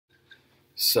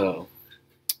So,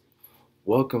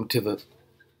 welcome to the...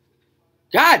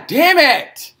 God damn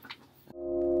it!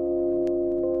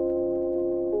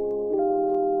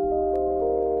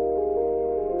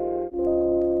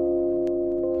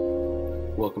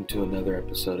 Welcome to another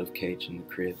episode of Cage in the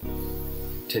Crib.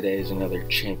 Today is another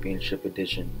championship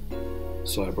edition,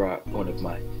 so I brought one of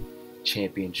my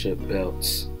championship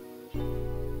belts.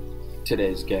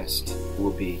 Today's guest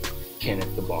will be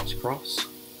Kenneth the Boss Cross,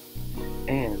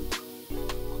 and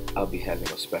I'll be having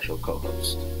a special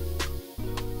co-host.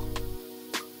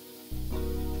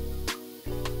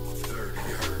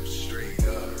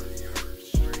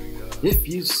 If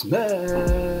you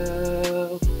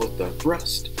smell what the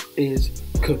thrust is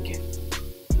cooking.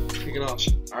 Kick it off.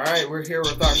 Alright, we're here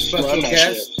with our special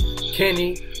guest,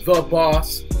 Kenny the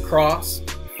Boss Cross,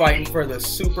 fighting for the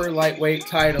super lightweight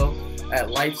title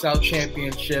at Lights Out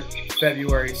Championship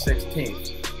February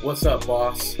 16th. What's up,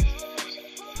 boss?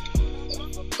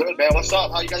 Good, man. What's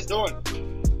up? How you guys doing?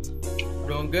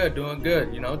 Doing good.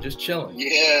 You know, just chilling.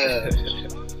 Yeah.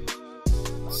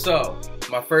 So,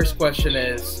 my first question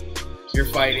is, you're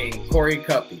fighting Korey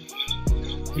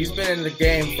Kuppe. He's been in the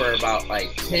game for about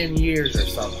 10 years or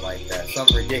something like that.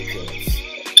 Something ridiculous.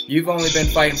 You've only been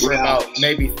fighting for about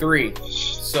maybe 3.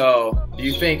 So, do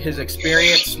you think his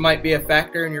experience might be a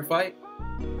factor in your fight?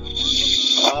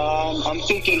 I'm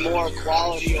thinking more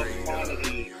quality over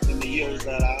quantity in the years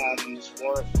that I have in the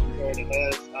sport compared to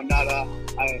his.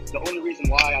 The only reason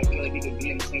why I feel like he could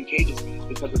be in the same cage is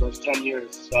because of those 10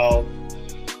 years. So,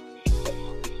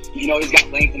 you know, he's got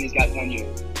length and he's got 10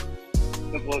 years.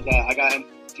 Simple as that. I got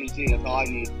MTT. That's all I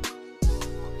need.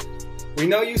 We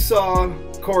know you saw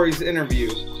Korey's interview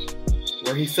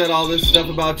where he said all this stuff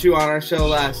about you on our show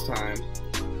last time.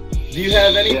 Do you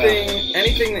have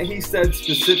anything that he said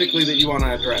specifically that you want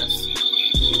to address?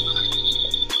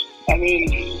 I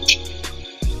mean,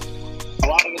 a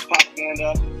lot of it's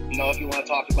propaganda. You know, if you want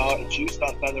to talk about it, juice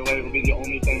stuff featherweight will be the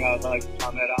only thing I'd like to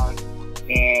comment on.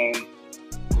 And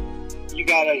you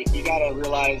gotta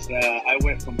realize that I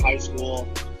went from high school,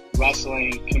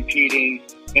 wrestling, competing,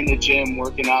 in the gym,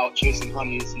 working out, chasing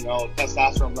honeys, you know,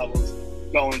 testosterone levels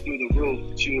going through the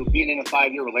roof, to being in a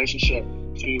 5-year relationship,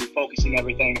 to focusing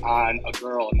everything on a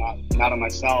girl, not on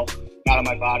myself, not on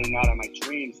my body, not on my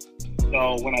dreams.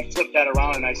 So when I flipped that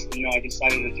around and I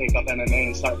decided to take up MMA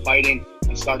and start fighting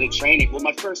and started training. Well,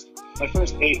 my first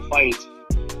 8 fights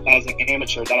as an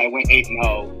amateur that I went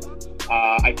 8-0,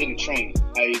 I didn't train.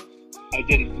 I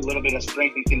did a little bit of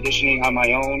strength and conditioning on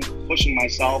my own, pushing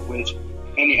myself, which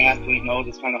any athlete knows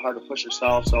it's kind of hard to push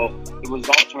yourself. So the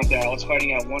results weren't there. I was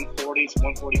fighting at 140 to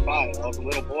 145. I was a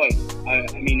little boy. I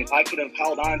mean, if I could have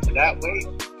held on to that weight,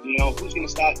 you know, who's going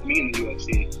to stop me in the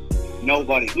UFC?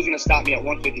 Nobody. Who's going to stop me at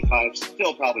 155?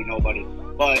 Still probably nobody.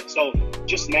 But so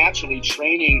just naturally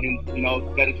training and, you know,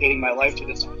 dedicating my life to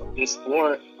this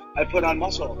sport, I put on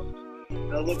muscle.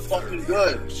 And I look fucking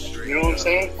good. You know what I'm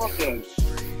saying? Fuck him.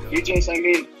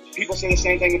 People say the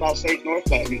same thing about Sage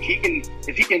Northcutt. I mean,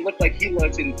 if he can look like he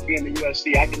looks and be in the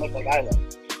UFC, I can look like I look.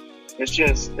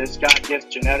 It's God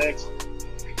gift genetics,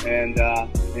 and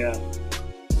yeah.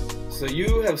 So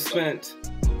you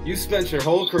spent your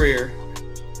whole career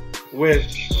with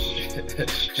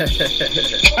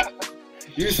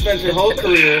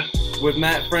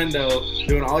Matt Frendo,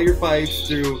 doing all your fights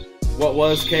through what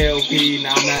was KOP.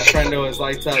 Now Matt Frendo is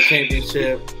Lights Out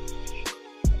Championship.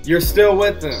 You're still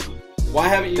with them. Why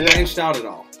haven't you branched out at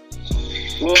all?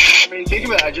 Well, I mean, think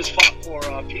of it. I just fought for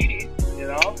Petey, you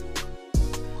know?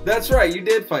 That's right. You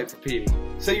did fight for Petey.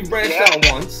 So you branched out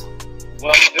once.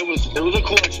 Well, it was a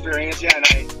cool experience, yeah. And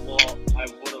I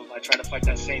tried to fight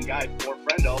that same guy for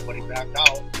Frendo, but he backed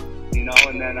out, you know.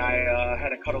 And then I had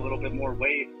to cut a little bit more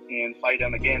weight and fight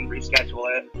him again, reschedule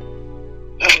it.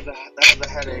 That was a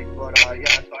headache, but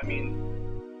yeah. So I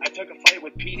mean, I took a fight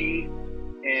with Petey.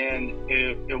 And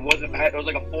it was like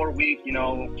a 4-week, you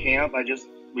know, camp.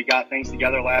 We got things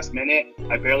together last minute.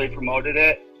 I barely promoted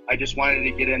it. I just wanted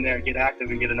to get in there, get active,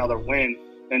 and get another win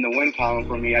in the win column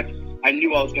for me. I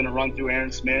knew I was going to run through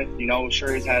Aaron Smith. You know,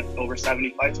 sure, he's had over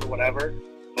 70 fights or whatever,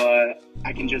 but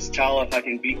I can just tell if I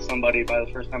can beat somebody by the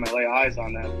first time I lay eyes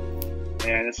on them.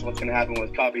 And this is what's going to happen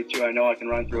with Kuppe too. I know I can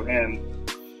run through him.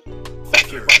 Back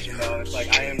to your question though, it's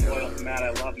like I am loyal to Matt.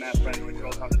 I love Matt Frendo. He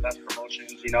throws on the best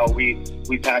promotions. You know, we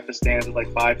pack the stands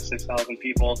with 5,000 to 6,000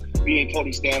 people. Me and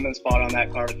Cody Stamman's fought on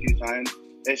that card a few times.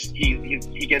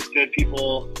 He gets good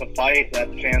people to fight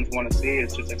that the fans want to see.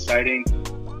 It's just exciting,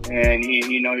 and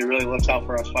he really looks out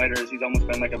for us fighters. He's almost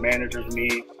been like a manager to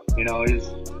me. You know,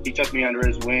 he took me under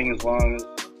his wing as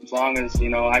long as you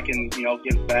know I can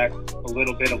give back a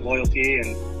little bit of loyalty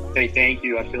and say thank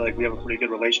you. I feel like we have a pretty good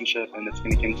relationship, and it's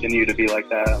going to continue to be like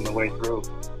that on the way through.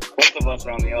 Both of us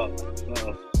are on the up.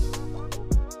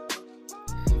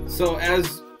 So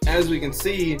as we can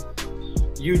see,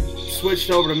 you switched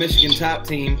over to Michigan Top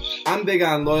Team. I'm big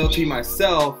on loyalty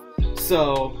myself,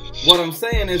 so what I'm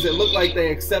saying is it looked like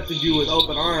they accepted you with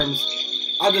open arms.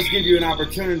 I'll just give you an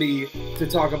opportunity to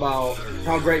talk about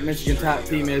how great Michigan Top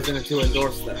Team is and to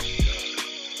endorse them.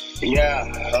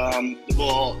 Yeah,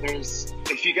 well,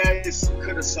 if you guys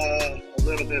could have saw a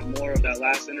little bit more of that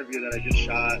last interview that I just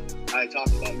shot, I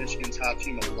talked about Michigan Top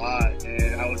Team a lot,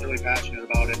 and I was really passionate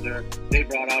about it. They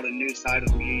brought out a new side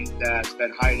of me that's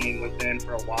been hiding within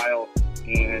for a while,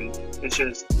 and it's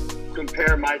just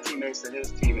compare my teammates to his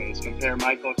teammates, compare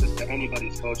my coaches to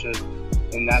anybody's coaches,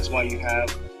 and that's why you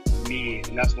have me,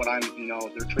 and that's what I'm,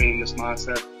 they're creating this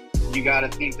monster. You got to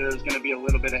think there's going to be a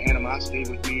little bit of animosity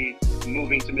with me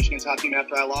moving to Michigan Top Team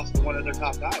after I lost to one of their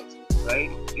top guys, right?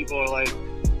 People are like,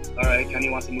 all right, Kenny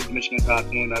wants to move to Michigan Top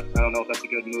Team. I don't know if that's a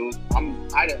good move.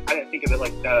 I didn't think of it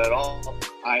like that at all.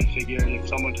 I figured if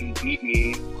someone can beat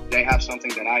me, they have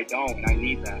something that I don't, and I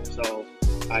need that. So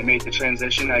I made the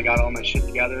transition. I got all my shit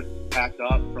together, packed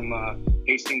up from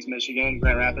Hastings, Michigan,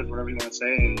 Grand Rapids, whatever you want to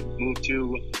say, and moved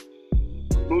to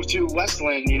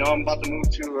Westland. I'm about to move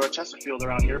to Chesterfield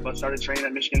around here, but started training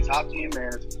at Michigan Top Team,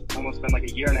 and it's almost been like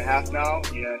a year and a half now.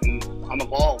 Yeah, and I'm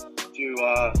evolved to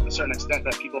a certain extent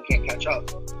that people can't catch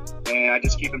up, and I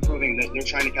just keep improving. They're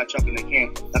trying to catch up and they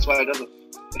can't. That's why it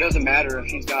doesn't matter if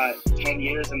he's got 10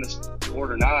 years in this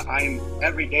sport or not.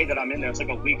 Every day that I'm in there, it's like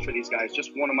a week for these guys,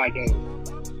 just one of my days.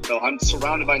 So I'm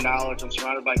surrounded by knowledge. I'm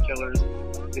surrounded by killers.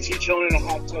 Is he chilling in a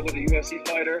hot tub with a UFC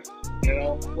fighter?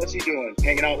 What's he doing?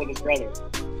 Hanging out with his brother.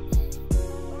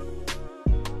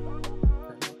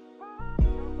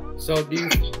 So do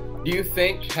you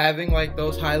think having like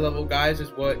those high level guys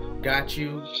is what got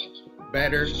you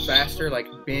better, faster? Like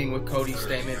being with Cody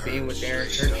Stamen, being with Darren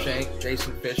Kirkshank,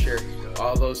 Jason Fisher,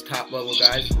 all those top level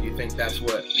guys. Do you think that's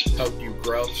what helped you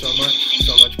grow so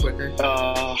much quicker?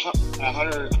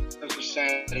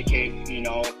 100% dedicate.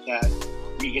 That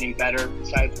me getting better.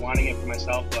 Besides wanting it for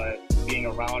myself, but being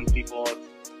around people,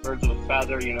 birds of a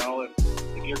feather.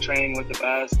 If you're training with the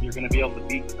best, you're going to be able to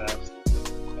beat the best.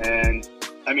 And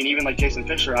even like Jason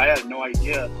Fisher, I had no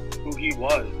idea who he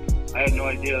was. I had no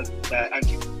idea that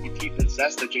MTT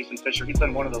possessed the Jason Fisher. He's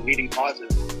been one of the leading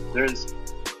causes. There's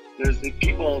the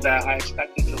people that I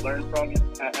expected to learn from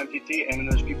at MTT, and then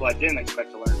there's people I didn't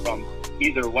expect to learn from.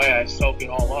 Either way, I soak it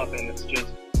all up, and it's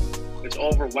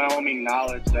overwhelming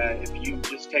knowledge that if you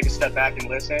just take a step back and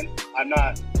listen, I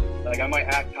might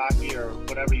act cocky or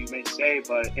whatever you may say,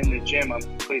 but in the gym, I'm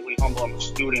completely humble. I'm a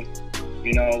student,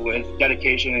 with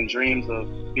dedication and dreams of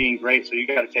being great. So you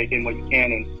got to take in what you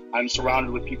can, and I'm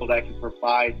surrounded with people that can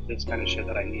provide this kind of shit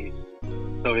that I need.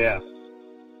 So yeah.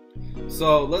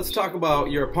 So let's talk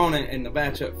about your opponent in the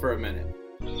matchup for a minute.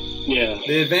 Yeah.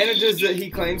 The advantages that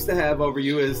he claims to have over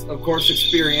you is, of course,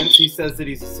 experience. He says that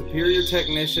he's a superior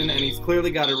technician, and he's clearly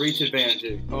got a reach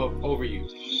advantage over you.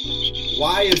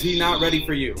 Why is he not ready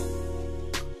for you?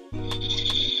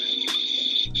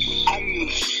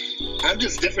 I'm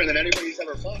just different than anybody's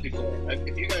ever fought before.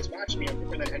 If you guys watch me, I'm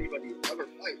different than anybody who ever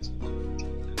fights.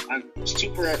 I'm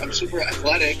super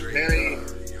athletic, very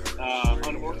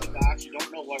unorthodox. You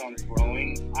don't know what I'm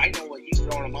throwing. I know what he's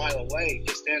throwing a mile away. He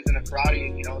just stands in a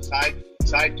karate,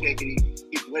 side kick, and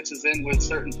he blitzes in with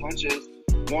certain punches.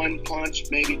 One punch,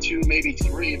 maybe two, maybe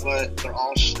three, but they're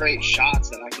all straight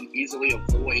shots that I can easily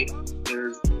avoid.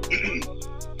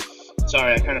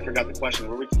 Sorry, I kind of forgot the question.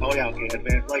 Oh yeah, okay,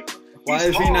 advantage. Why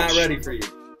is he not ready for you?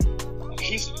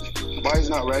 Why is he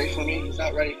not ready for me? He's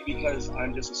not ready because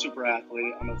I'm just a super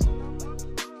athlete. I'm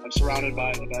surrounded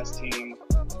by the best team,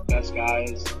 best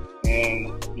guys,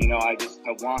 and I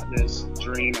want this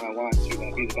dream, and I want to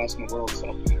be the best in the world.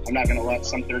 So I'm not going to let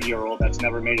some 30-year-old that's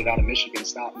never made it out of Michigan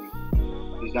stop me.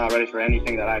 He's not ready for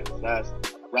anything that I possess.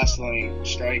 Wrestling,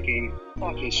 striking,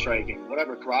 fuck his striking,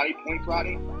 whatever, karate, point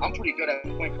karate. I'm pretty good at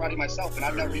point karate myself, and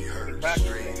I've never even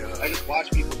practiced it. I just watch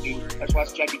people do. I just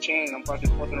watch Jackie Chan, and I'm fucking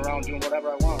flipping around doing whatever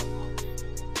I want.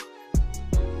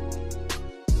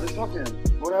 But fucking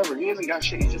whatever. He hasn't got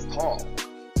shit. He's just tall,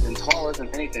 and tall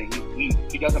isn't anything.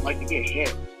 He doesn't like to get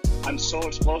hit. I'm so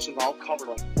explosive. I'll cover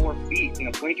like 4 feet in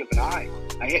a blink of an eye.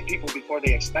 I hit people before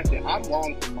they expect it. I'm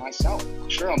long for myself.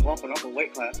 Sure, I'm bumping up a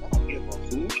weight class. I don't give a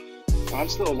food. I'm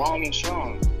still long and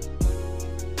strong.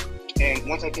 And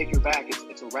once I take your back,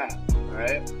 it's a wrap, all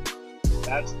right?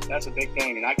 That's a big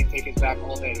thing, and I can take his back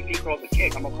all day. If he throws a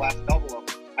kick, I'm going to blast double him.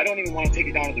 I don't even want to take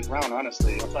it down to the ground,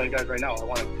 honestly. I'll tell you guys right now, I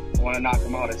want to knock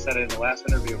him out. I said it in the last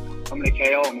interview. I'm going to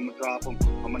KO him. I'm going to drop him.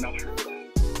 I'm going to hurt him.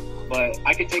 but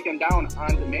I could take him down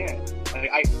on demand.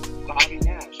 Like Bobby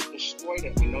Nash destroyed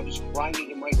him, you know, just grinding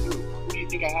him right through. Who do you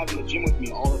think I have in the gym with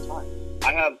me all the time?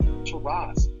 I have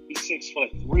Taras. He's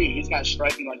 6'3". He's got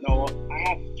striking like no. I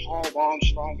have tall, long,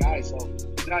 strong guys, so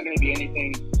it's not going to be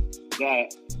anything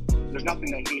that there's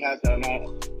nothing that he has that I'm not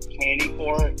planning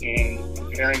for and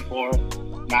preparing for.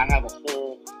 And I have a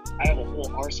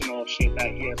whole arsenal of shit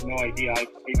that he has no idea I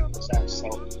even possess.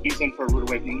 So he's in for a rude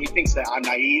awakening. He thinks that I'm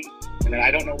naive and that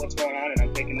I don't know what's going on, and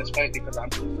I'm taking this fight because I'm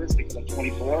clueless, because I'm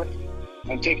 24.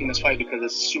 I'm taking this fight because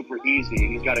it's super easy,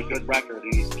 and he's got a good record,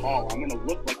 and he's tall. I'm going to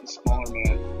look like a smaller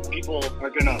man. People are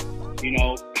going to, you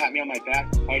know, pat me on my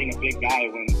back for fighting a big guy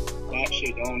when that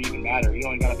shit don't even matter. You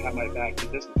don't got to pat my back,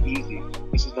 because this is easy.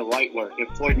 This is the light work. If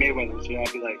Floyd Mayweather was here,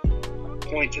 I'd be like,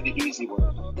 point to the easy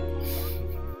work.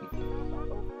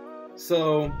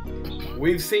 So,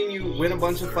 we've seen you win a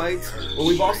bunch of fights, but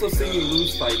we've also seen you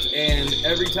lose fights. And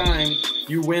every time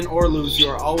you win or lose, you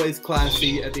are always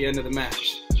classy at the end of the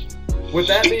match. With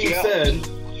that being said,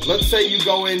 let's say you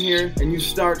go in here and you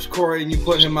starch Korey and you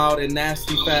put him out in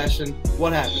nasty fashion.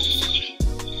 What happens?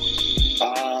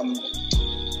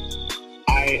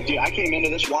 I came into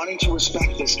this wanting to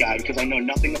respect this guy because I know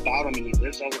nothing about him, and he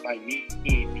lives over by me.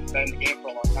 He's been in the game for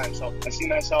a long time. So I see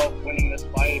myself winning this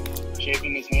fight,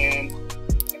 shaking his hand,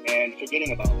 and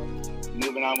forgetting about him.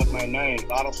 Moving on with my night,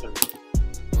 bottle service.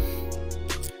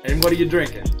 And what are you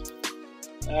drinking?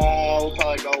 We'll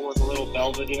probably go with a little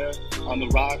Belvedere on the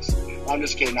rocks. I'm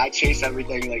just kidding. I chase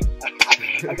everything. Like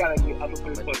I'm a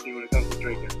good pussy when it comes to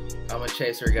drinking. I'm a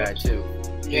chaser guy too.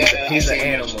 Yeah, he's an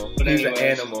animal. He's an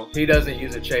animal. He doesn't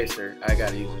use a chaser. I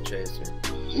gotta use a chaser.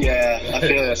 Yeah, I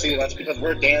feel it. See, that's because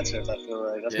we're dancers. I feel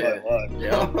like that's what I want.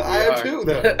 Yeah, I am too,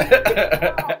 though.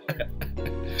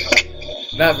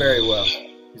 Not very well.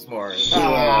 He's more.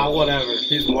 Whatever.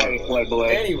 He's more.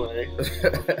 Anyway.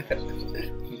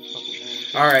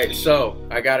 All right, so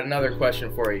I got another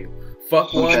question for you.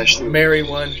 Fuck one, marry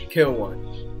one, kill one.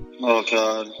 Oh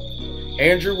God.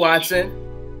 Andrew Watson,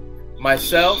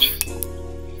 myself,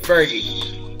 Fergie.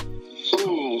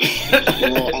 Ooh.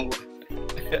 Well,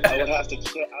 I would have to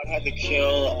kill. I'd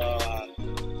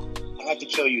have to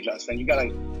kill you, Justin. You gotta.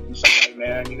 I'm sorry,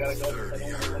 man. You gotta go. I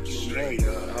don't want to let you marry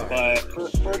you. But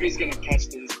Fergie's gonna catch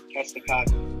the cock,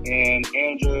 and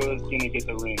Andrew is gonna get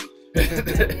the ring.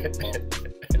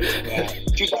 Yeah,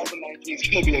 2019 is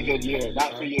gonna be a good year.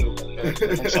 Not for you.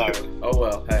 I'm sorry. Oh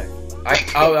well. Hey,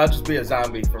 I'll just be a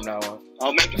zombie from now on.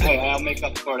 I'll make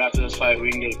up for it after this fight. We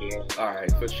can get a beer. All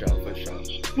right, for sure.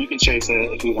 You can chase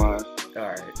it if you want.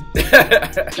 All right.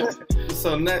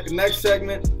 So next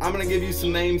segment, I'm gonna give you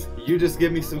some names. You just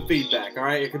give me some feedback. All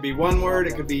right. It could be one word.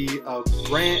 It could be a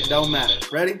rant. It don't matter.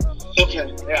 Ready?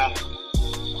 Okay. Yeah.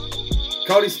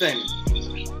 Cody Stamen.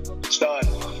 Stud.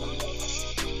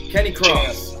 Kenny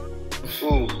Cross. Champ.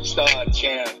 Ooh, stud.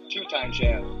 Champ. 2-time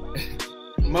champ.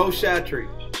 Mo Shatry.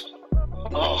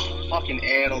 Oh, fucking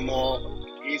animal.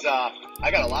 He's I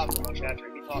got a lot from Mo Shatry.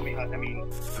 He taught me how. I mean,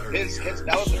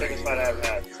 that was the biggest fight I ever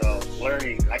had. So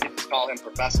learning, I could just call him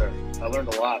Professor. I learned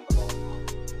a lot from him.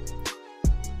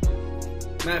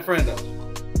 Matt Frendo.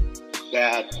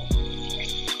 Dad.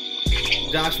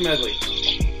 Josh Medley.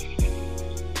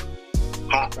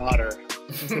 Hot daughter.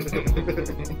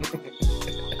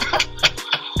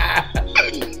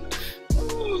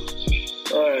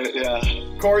 Alright, yeah.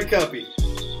 Korey Kuppe.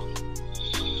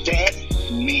 Dead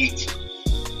meat.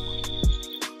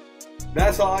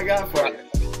 That's all I got for you.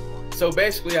 So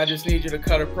basically, I just need you to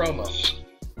cut a promo.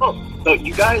 Oh, so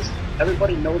you guys,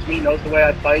 everybody knows me, knows the way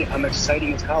I fight. I'm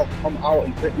exciting as hell. Come out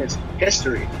in fitness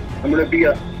history. I'm gonna be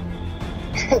a.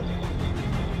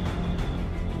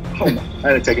 I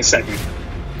had to take a second.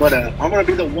 But I'm going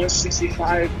to be the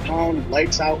 165-pound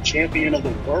lights-out champion of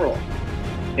the world.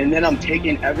 And then I'm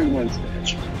taking everyone's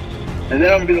bitch. And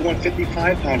then I'm going to be the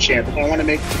 155-pound champ. If I want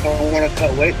to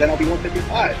cut weight, then I'll be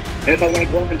 155. And if I want to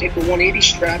go up and take the 180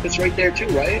 strap, it's right there too,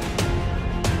 right?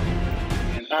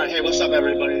 Hey, what's up,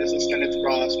 everybody? This is Kenneth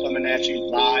Cross coming at you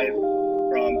live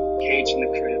from Cage in the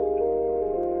Crib.